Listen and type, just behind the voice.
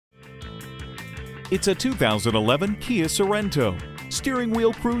It's a 2011 Kia Sorento. Steering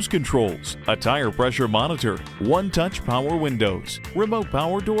wheel cruise controls, a tire pressure monitor, one-touch power windows, remote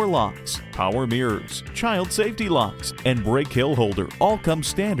power door locks, power mirrors, child safety locks, and brake hill holder all come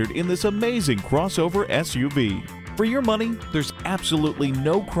standard in this amazing crossover SUV. For your money, there's absolutely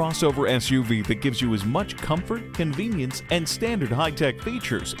no crossover SUV that gives you as much comfort, convenience, and standard high-tech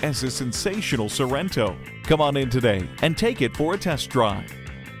features as the sensational Sorento. Come on in today and take it for a test drive.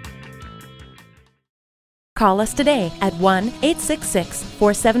 Call us today at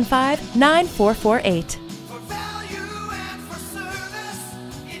 1-866-475-9448.